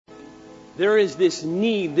there is this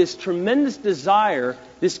need, this tremendous desire,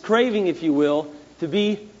 this craving, if you will, to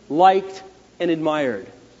be liked and admired.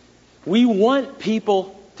 We want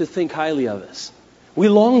people to think highly of us. We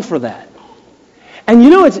long for that. And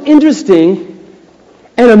it's interesting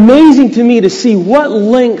and amazing to me to see what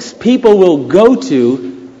lengths people will go to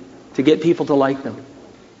get people to like them.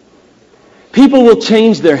 People will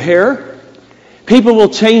change their hair. People will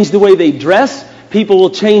change the way they dress. People will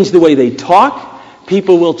change the way they talk.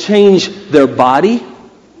 People will change their body.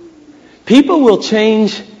 People will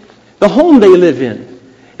change the home they live in.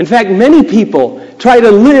 In fact, many people try to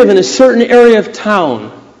live in a certain area of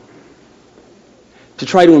town to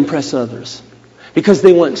try to impress others because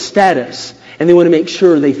they want status and they want to make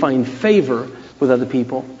sure they find favor with other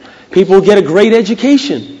people. People will get a great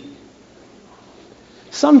education.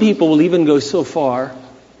 Some people will even go so far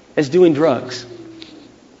as doing drugs.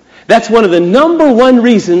 That's one of the number one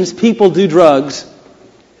reasons people do drugs,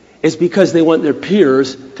 is because they want their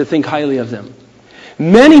peers to think highly of them.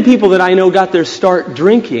 Many people that I know got their start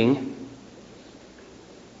drinking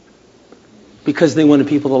because they wanted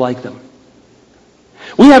people to like them.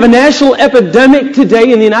 We have a national epidemic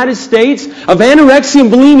today in the United States of anorexia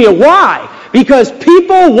and bulimia. Why? Because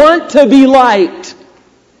people want to be liked.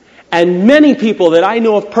 And many people that I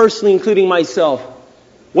know of personally, including myself,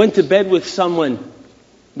 went to bed with someone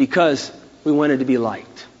because we wanted to be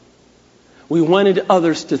liked. We wanted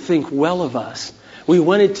others to think well of us. We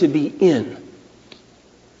wanted to be in.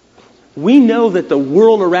 We know that the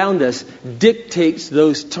world around us dictates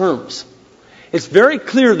those terms. It's very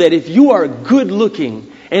clear that if you are good looking,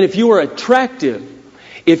 and if you are attractive,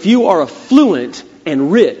 if you are affluent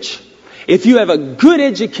and rich, if you have a good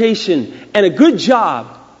education and a good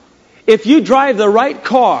job, if you drive the right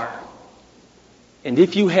car, and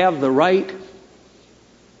if you have the right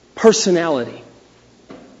personality,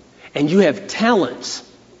 and you have talents,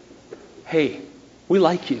 hey, we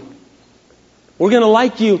like you. We're going to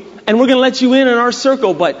like you, and we're going to let you in our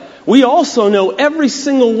circle, but we also know, every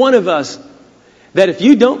single one of us, that if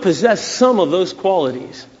you don't possess some of those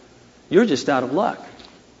qualities, you're just out of luck.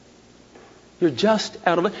 You're just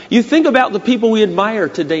out of luck. You think about the people we admire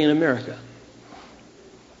today in America.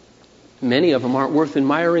 Many of them aren't worth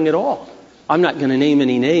admiring at all. I'm not going to name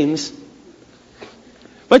any names.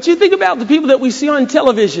 But you think about the people that we see on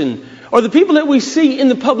television, or the people that we see in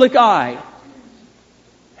the public eye.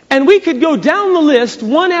 And we could go down the list,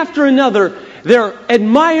 one after another. They're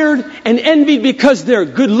admired and envied because they're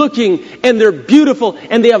good looking, and they're beautiful,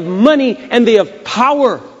 and they have money, and they have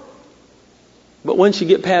power. But once you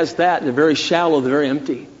get past that, they're very shallow, they're very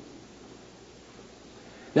empty.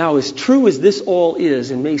 Now, as true as this all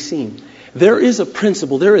is and may seem, there is a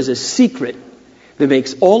principle, there is a secret that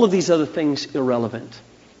makes all of these other things irrelevant.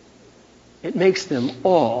 It makes them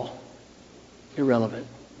all irrelevant.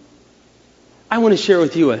 I want to share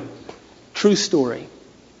with you a true story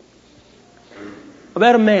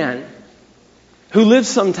about a man who lived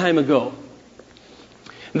some time ago.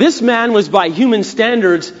 This man was, by human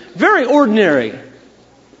standards, very ordinary.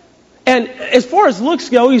 And as far as looks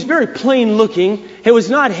go, he's very plain looking. He was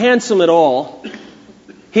not handsome at all.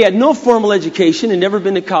 He had no formal education, had never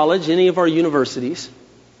been to college, any of our universities.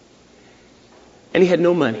 And he had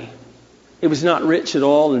no money. He was not rich at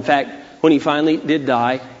all. In fact, when he finally did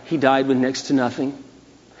die, he died with next to nothing.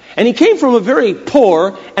 And he came from a very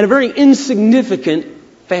poor and a very insignificant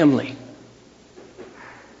family.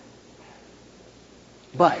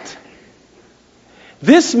 But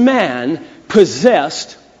this man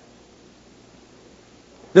possessed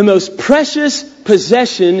the most precious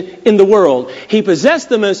possession in the world. He possessed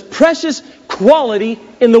the most precious quality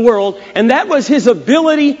in the world, and that was his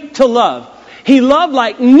ability to love. He loved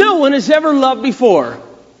like no one has ever loved before.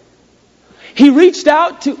 He reached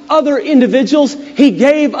out to other individuals. He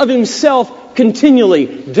gave of himself continually,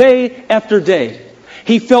 day after day.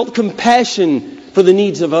 He felt compassion for the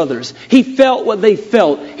needs of others. He felt what they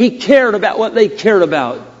felt. He cared about what they cared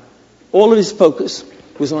about. All of his focus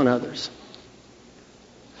was on others.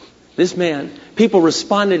 This man, people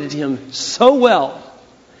responded to him so well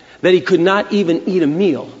that he could not even eat a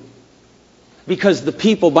meal, because the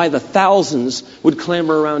people by the thousands would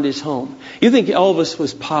clamor around his home. You think Elvis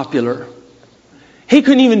was popular? He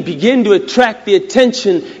couldn't even begin to attract the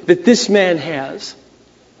attention that this man has.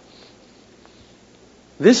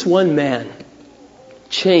 This one man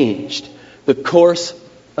changed the course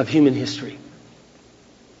of human history.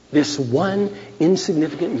 This one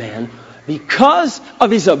insignificant man, because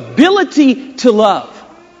of his ability to love.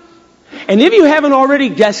 And if you haven't already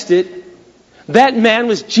guessed it, that man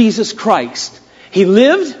was Jesus Christ. He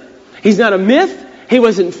lived. He's not a myth. He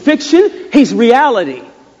wasn't fiction. He's reality.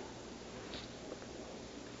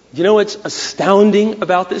 You know what's astounding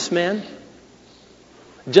about this man?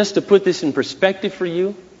 Just to put this in perspective for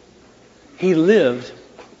you, he lived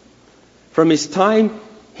from his time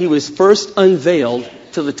he was first unveiled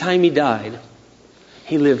till the time he died.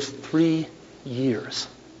 He lived 3 years.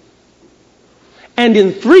 And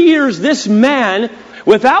in 3 years, this man,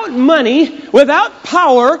 without money, without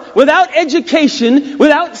power, without education,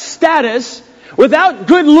 without status, without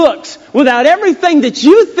good looks, without everything that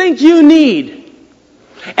you think you need,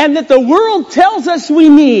 and that the world tells us we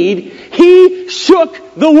need, he shook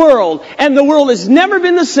the world. And the world has never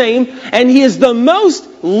been the same, and he is the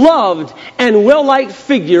most loved and well-liked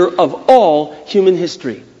figure of all human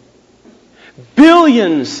history.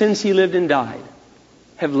 Billions since he lived and died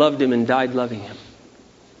have loved him and died loving him.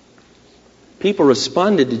 People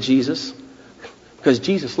responded to Jesus because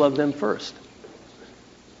Jesus loved them first.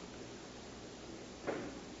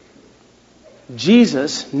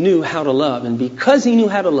 Jesus knew how to love, and because he knew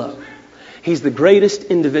how to love, he's the greatest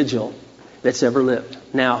individual that's ever lived.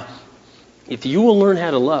 Now, if you will learn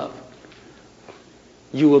how to love,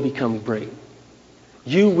 you will become great.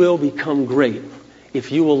 You will become great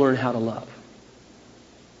if you will learn how to love.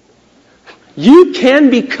 You can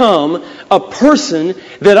become a person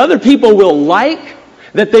that other people will like,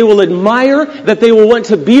 that they will admire, that they will want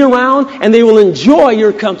to be around, and they will enjoy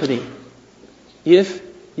your company if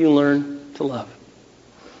you learn to love.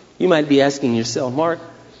 You might be asking yourself, Mark,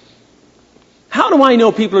 how do I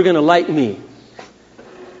know people are going to like me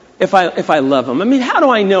if I love them? I mean, how do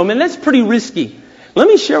I know? Man, that's pretty risky. Let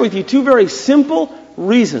me share with you 2 very simple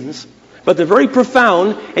reasons, but they're very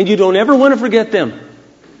profound, and you don't ever want to forget them.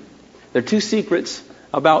 They're 2 secrets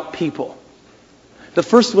about people. The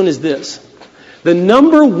first one is this. The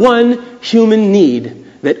number one human need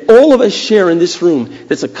that all of us share in this room,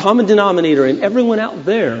 that's a common denominator and everyone out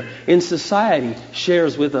there in society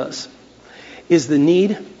shares with us, is the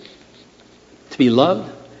need to be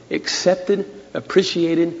loved, accepted,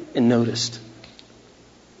 appreciated, and noticed.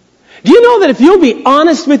 Do you know that if you'll be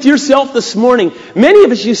honest with yourself this morning, many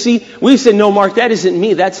of us, you see, we say, no, Mark, that isn't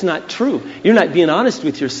me. That's not true. You're not being honest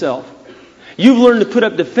with yourself. You've learned to put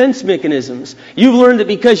up defense mechanisms. You've learned that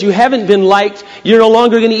because you haven't been liked, you're no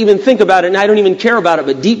longer going to even think about it, and I don't even care about it,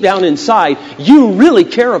 but deep down inside, you really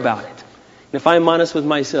care about it. And if I'm honest with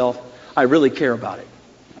myself, I really care about it.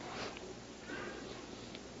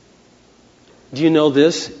 Do you know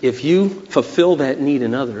this? If you fulfill that need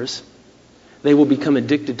in others, they will become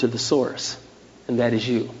addicted to the source, and that is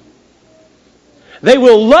you. They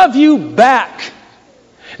will love you back.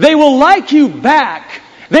 They will like you back.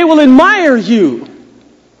 They will admire you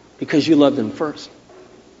because you love them first.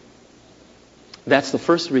 That's the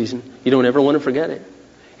first reason. You don't ever want to forget it.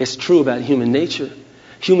 It's true about human nature.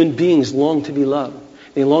 Human beings long to be loved.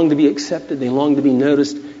 They long to be accepted. They long to be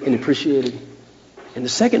noticed and appreciated. And the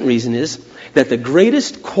second reason is that the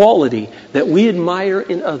greatest quality that we admire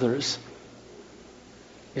in others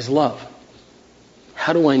is love.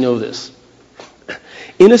 How do I know this?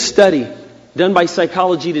 In a study done by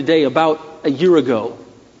Psychology Today about a year ago,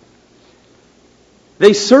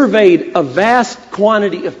 they surveyed a vast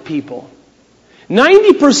quantity of people.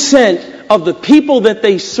 90% of the people that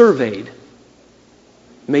they surveyed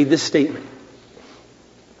made this statement.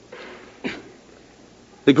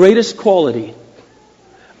 The greatest quality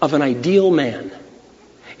of an ideal man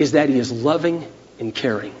is that he is loving and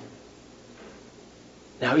caring.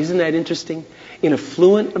 Now, isn't that interesting? In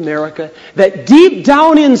affluent America, that deep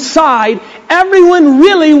down inside, everyone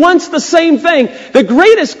really wants the same thing. The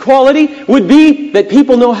greatest quality would be that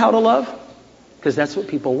people know how to love, because that's what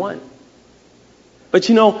people want. But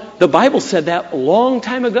you know, the Bible said that a long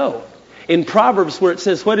time ago in Proverbs, where it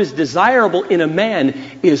says, what is desirable in a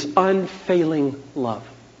man is unfailing love.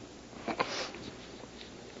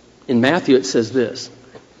 In Matthew, it says this: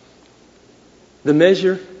 the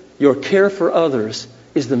measure, your care for others,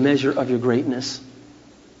 is the measure of your greatness.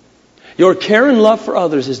 Your care and love for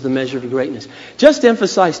others is the measure of your greatness. Just to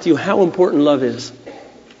emphasize to you how important love is,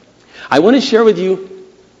 I want to share with you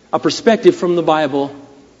a perspective from the Bible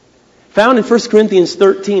found in 1 Corinthians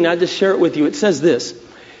 13. I'll just share it with you. It says this: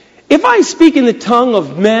 if I speak in the tongue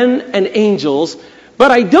of men and angels,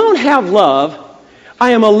 but I don't have love,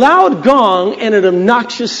 I am a loud gong and an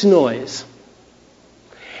obnoxious noise.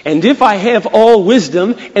 And if I have all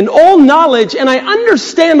wisdom and all knowledge, and I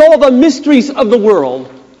understand all the mysteries of the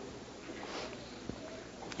world,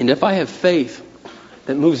 and if I have faith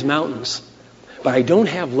that moves mountains, but I don't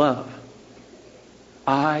have love,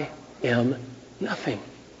 I am nothing.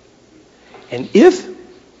 And if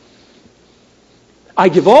I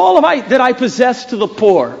give all that I possess to the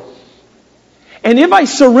poor, and if I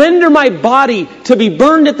surrender my body to be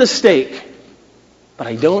burned at the stake, but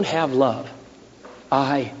I don't have love,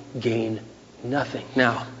 I gain nothing.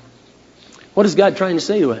 Now, what is God trying to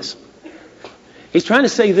say to us? He's trying to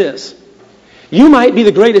say this. You might be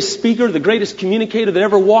the greatest speaker, the greatest communicator that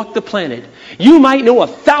ever walked the planet. You might know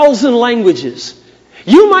 1,000 languages.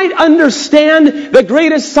 You might understand the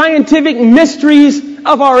greatest scientific mysteries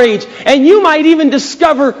of our age. And you might even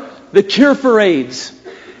discover the cure for AIDS.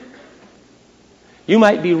 You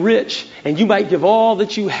might be rich and you might give all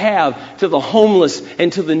that you have to the homeless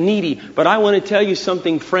and to the needy. But I want to tell you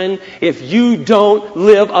something, friend. If you don't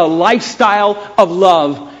live a lifestyle of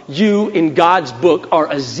love, you in God's book are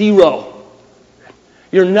a zero.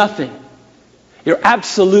 You're nothing. You're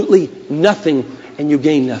absolutely nothing, and you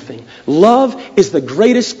gain nothing. Love is the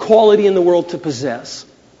greatest quality in the world to possess.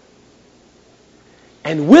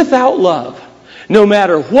 And without love, no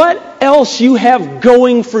matter what else you have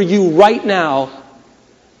going for you right now,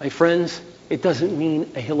 my friends, it doesn't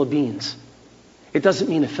mean a hill of beans. It doesn't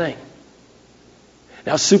mean a thing.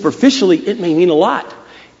 Now, superficially, it may mean a lot.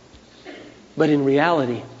 But in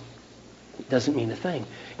reality, it doesn't mean a thing.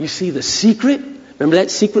 You see, the secret, remember that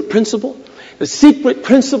secret principle? The secret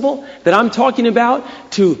principle that I'm talking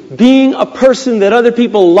about to being a person that other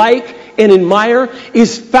people like and admire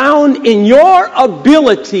is found in your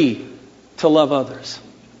ability to love others.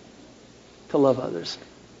 To love others.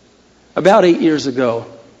 About 8 years ago,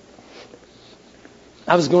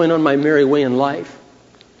 I was going on my merry way in life.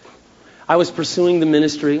 I was pursuing the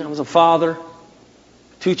ministry. I was a father,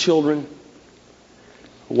 2 children,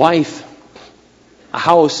 a wife, a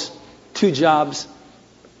house, 2 jobs.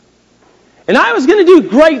 And I was going to do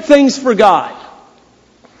great things for God.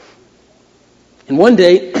 And one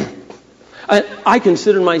day, I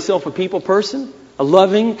considered myself a people person, a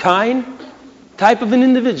loving, kind type of an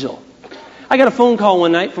individual. I got a phone call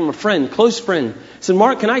one night from a friend, close friend. He said,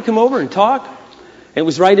 Mark, can I come over and talk? It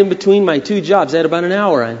was right in between my 2 jobs. I had about an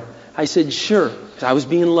hour. And I said, sure, because I was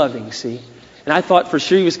being loving, see. And I thought for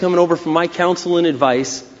sure he was coming over for my counsel and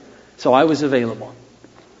advice, so I was available.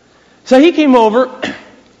 So he came over,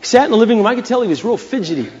 he sat in the living room. I could tell he was real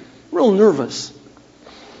fidgety, real nervous.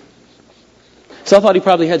 So I thought he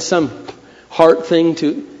probably had some heart thing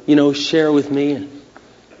to, share with me, and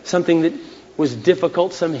something that was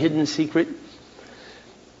difficult, some hidden secret.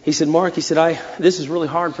 He said, Mark, this is really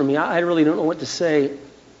hard for me. I really don't know what to say.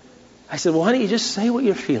 I said, well, why don't you just say what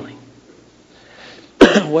you're feeling?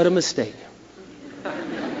 What a mistake.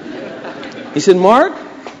 He said, Mark,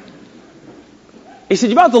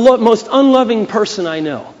 you're about the most unloving person I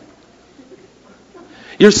know.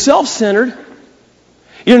 You're self-centered.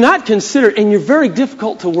 You're not considerate, and you're very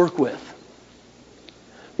difficult to work with.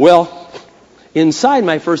 Well, inside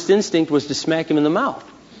my first instinct was to smack him in the mouth.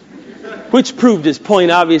 Which proved his point,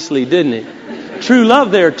 obviously, didn't it? True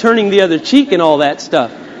love there, turning the other cheek and all that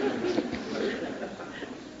stuff.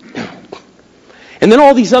 And then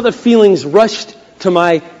all these other feelings rushed to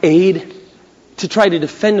my aid to try to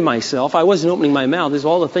defend myself. I wasn't opening my mouth. There's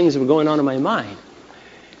all the things that were going on in my mind.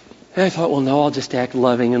 And I thought, well, no, I'll just act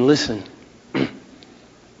loving and listen.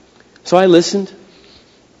 So I listened.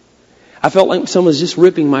 I felt like someone was just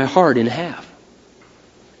ripping my heart in half.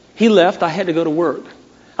 He left. I had to go to work.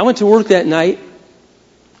 I went to work that night.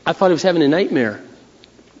 I thought I was having a nightmare.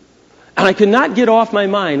 And I could not get off my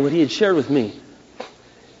mind what he had shared with me.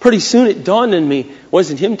 Pretty soon it dawned on me, it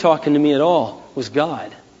wasn't him talking to me at all. It was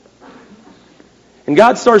God. And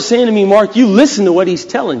God started saying to me, Mark, you listen to what he's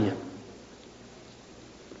telling you.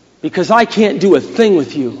 Because I can't do a thing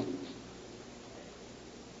with you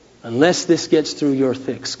unless this gets through your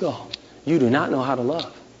thick skull. You do not know how to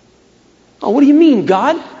love. Oh, what do you mean,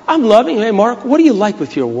 God? I'm loving. Hey, Mark, what do you like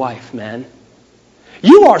with your wife, man?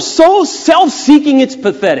 You are so self-seeking, it's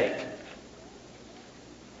pathetic.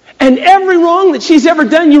 And every wrong that she's ever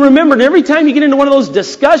done, you remember. And every time you get into one of those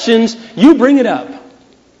discussions, you bring it up.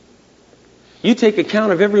 You take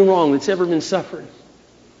account of every wrong that's ever been suffered.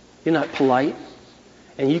 You're not polite.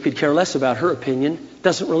 And you could care less about her opinion. It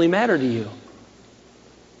doesn't really matter to you.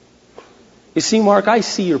 You see, Mark, I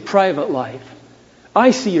see your private life.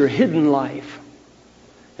 I see your hidden life.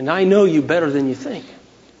 And I know you better than you think.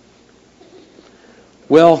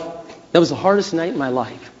 Well, that was the hardest night in my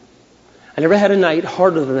life. I never had a night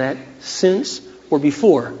harder than that since or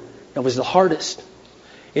before. That was the hardest.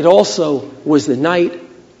 It also was the night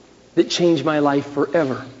that changed my life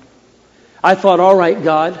forever. I thought, all right,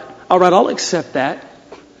 God, all right, I'll accept that.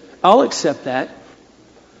 I'll accept that.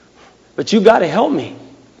 But you've got to help me.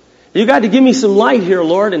 You've got to give me some light here,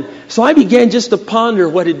 Lord. And so I began just to ponder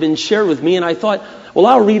what had been shared with me. And I thought, well,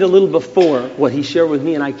 I'll read a little before what he shared with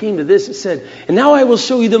me. And I came to this. It said, and now I will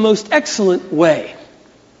show you the most excellent way.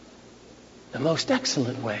 The most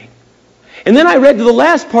excellent way. And then I read to the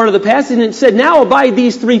last part of the passage and it said, now abide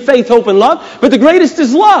these three, faith, hope, and love, but the greatest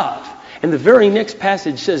is love. And the very next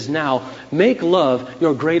passage says, now make love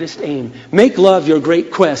your greatest aim. Make love your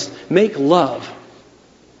great quest. Make love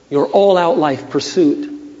your all-out life pursuit.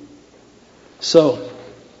 So,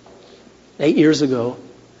 8 years ago,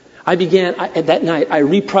 that night, I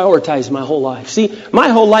reprioritized my whole life. See, my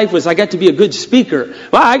whole life was I got to be a good speaker.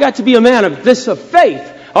 Well, I got to be a man of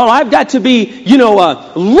faith. Oh, I've got to be,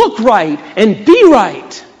 look right and be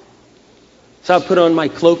right. So I put on my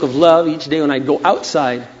cloak of love each day when I'd go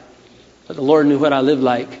outside. But the Lord knew what I lived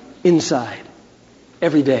like inside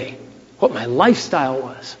every day, what my lifestyle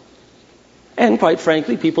was. And quite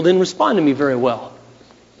frankly, people didn't respond to me very well.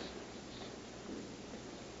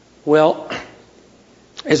 Well,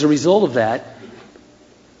 as a result of that,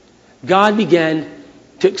 God began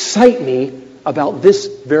to excite me about this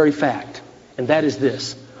very fact. And that is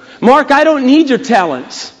this. Mark, I don't need your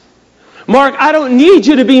talents. Mark, I don't need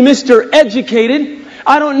you to be Mr. Educated.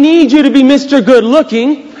 I don't need you to be Mr. Good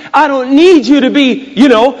Looking. I don't need you to be,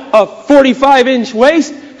 a 45-inch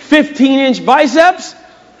waist, 15-inch biceps,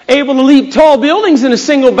 able to leap tall buildings in a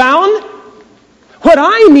single bound. What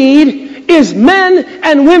I need is men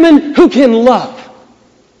and women who can love.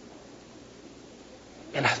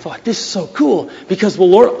 And I thought, this is so cool because, well,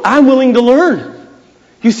 Lord, I'm willing to learn.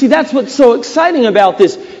 You see, that's what's so exciting about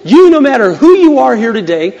this. No matter who you are here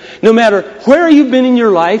today, no matter where you've been in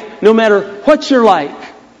your life, no matter what you're like,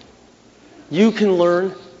 you can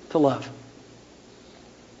learn to love.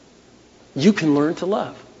 You can learn to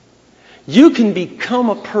love. You can become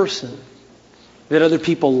a person that other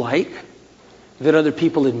people like, that other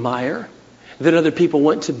people admire, that other people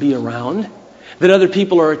want to be around, that other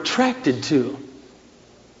people are attracted to.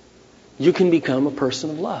 You can become a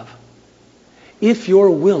person of love if you're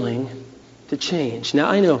willing to change. Now,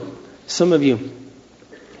 I know some of you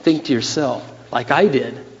think to yourself, like I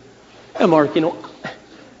did, hey, Mark,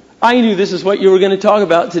 I knew this is what you were going to talk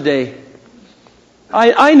about today.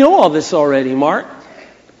 I know all this already, Mark.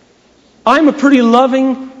 I'm a pretty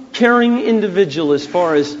loving, caring individual as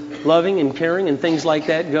far as loving and caring and things like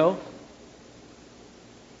that go.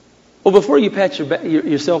 Well, before you pat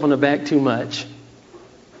yourself on the back too much,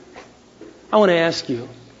 I want to ask you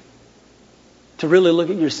to really look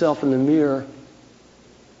at yourself in the mirror.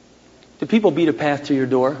 Do people beat a path to your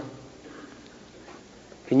door?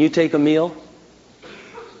 Can you take a meal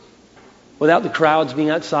without the crowds being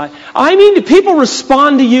outside? I mean, do people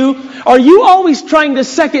respond to you? Are you always trying to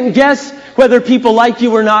second guess whether people like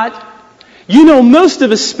you or not? Most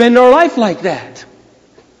of us spend our life like that.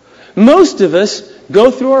 Most of us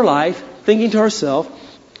go through our life thinking to ourselves,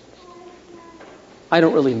 I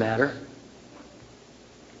don't really matter.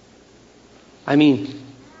 I mean,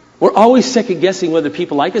 we're always second guessing whether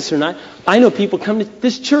people like us or not. I know people come to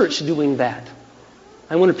this church doing that.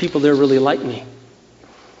 I wonder if people there really like me.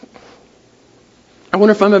 I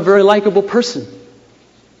wonder if I'm a very likable person.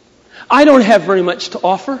 I don't have very much to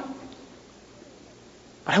offer.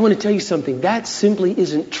 I want to tell you something. That simply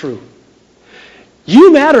isn't true.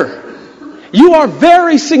 You matter. You are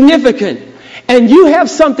very significant. And you have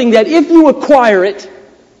something that if you acquire it,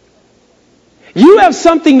 you have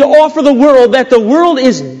something to offer the world that the world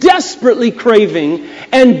is desperately craving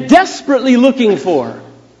and desperately looking for.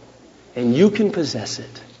 And you can possess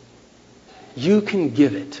it. You can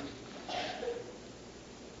give it.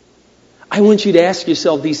 I want you to ask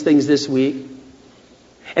yourself these things this week.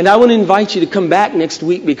 And I want to invite you to come back next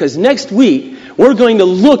week because next week we're going to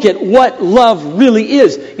look at what love really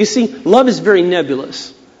is. You see, love is very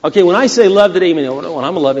nebulous. Okay, when I say love today, well,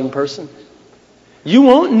 I'm a loving person. You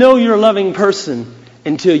won't know you're a loving person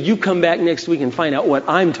until you come back next week and find out what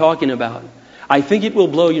I'm talking about. I think it will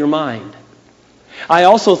blow your mind. I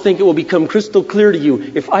also think it will become crystal clear to you.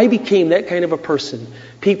 If I became that kind of a person,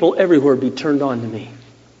 people everywhere would be turned on to me.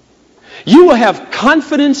 You will have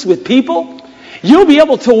confidence with people. You'll be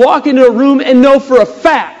able to walk into a room and know for a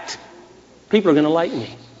fact people are going to like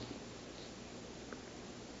me.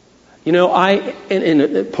 In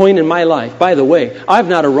a point in my life, by the way, I've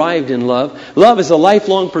not arrived in love. Love is a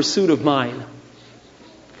lifelong pursuit of mine.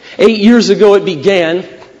 8 years ago it began,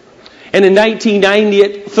 and in 1990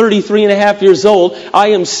 at 33 and a half years old, I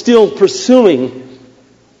am still pursuing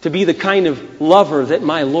to be the kind of lover that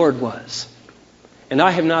my Lord was. And I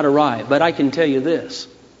have not arrived, but I can tell you this.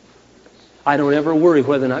 I don't ever worry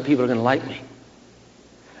whether or not people are going to like me.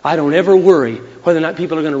 I don't ever worry whether or not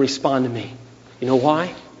people are going to respond to me. You know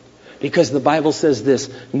why? Because the Bible says this,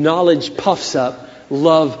 knowledge puffs up,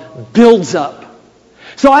 love builds up.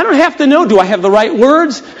 So I don't have to know, do I have the right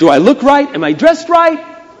words? Do I look right? Am I dressed right?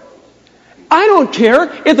 I don't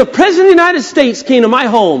care if the President of the United States came to my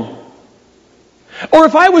home Or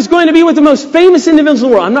if I was going to be with the most famous individuals in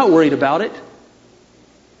the world, I'm not worried about it.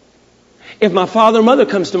 If my father or mother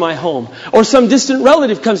comes to my home, or some distant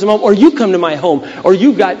relative comes to my home, or you come to my home, or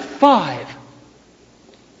you got 5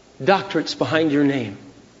 doctorates behind your name,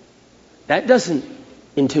 that doesn't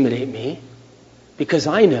intimidate me, because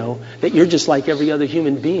I know that you're just like every other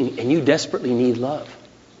human being and you desperately need love.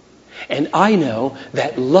 And I know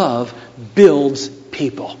that love builds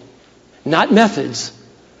people. Not methods,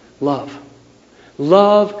 love.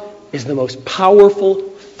 Love is the most powerful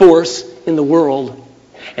force in the world.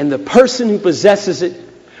 And the person who possesses it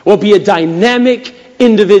will be a dynamic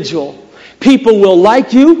individual. People will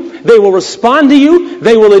like you. They will respond to you.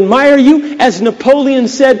 They will admire you. As Napoleon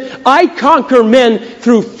said, I conquer men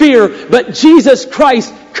through fear, but Jesus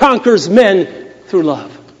Christ conquers men through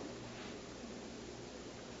love.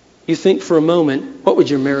 You think for a moment, what would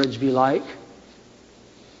your marriage be like?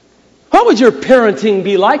 What would your parenting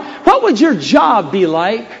be like? What would your job be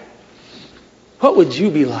like? What would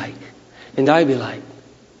you be like? And I be like?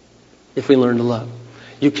 If we learn to love.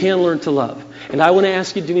 You can learn to love. And I want to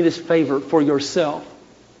ask you to do me this favor for yourself.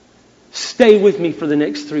 Stay with me for the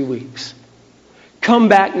next 3 weeks. Come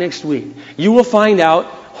back next week. You will find out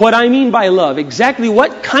what I mean by love. Exactly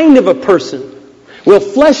what kind of a person will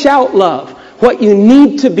flesh out love. What you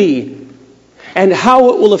need to be. And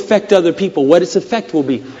how it will affect other people. What its effect will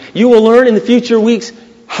be. You will learn in the future weeks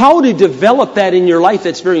how to develop that in your life.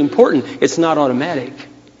 That's very important. It's not automatic.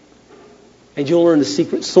 And you'll learn the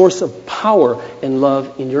secret source of power and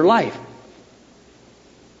love in your life.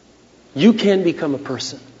 You can become a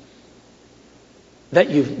person that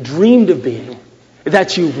you've dreamed of being,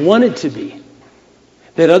 that you've wanted to be,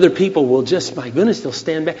 that other people will just, my goodness, they'll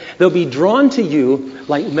stand back. They'll be drawn to you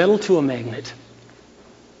like metal to a magnet.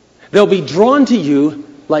 They'll be drawn to you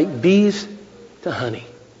like bees to honey.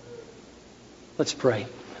 Let's pray.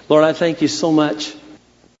 Lord, I thank you so much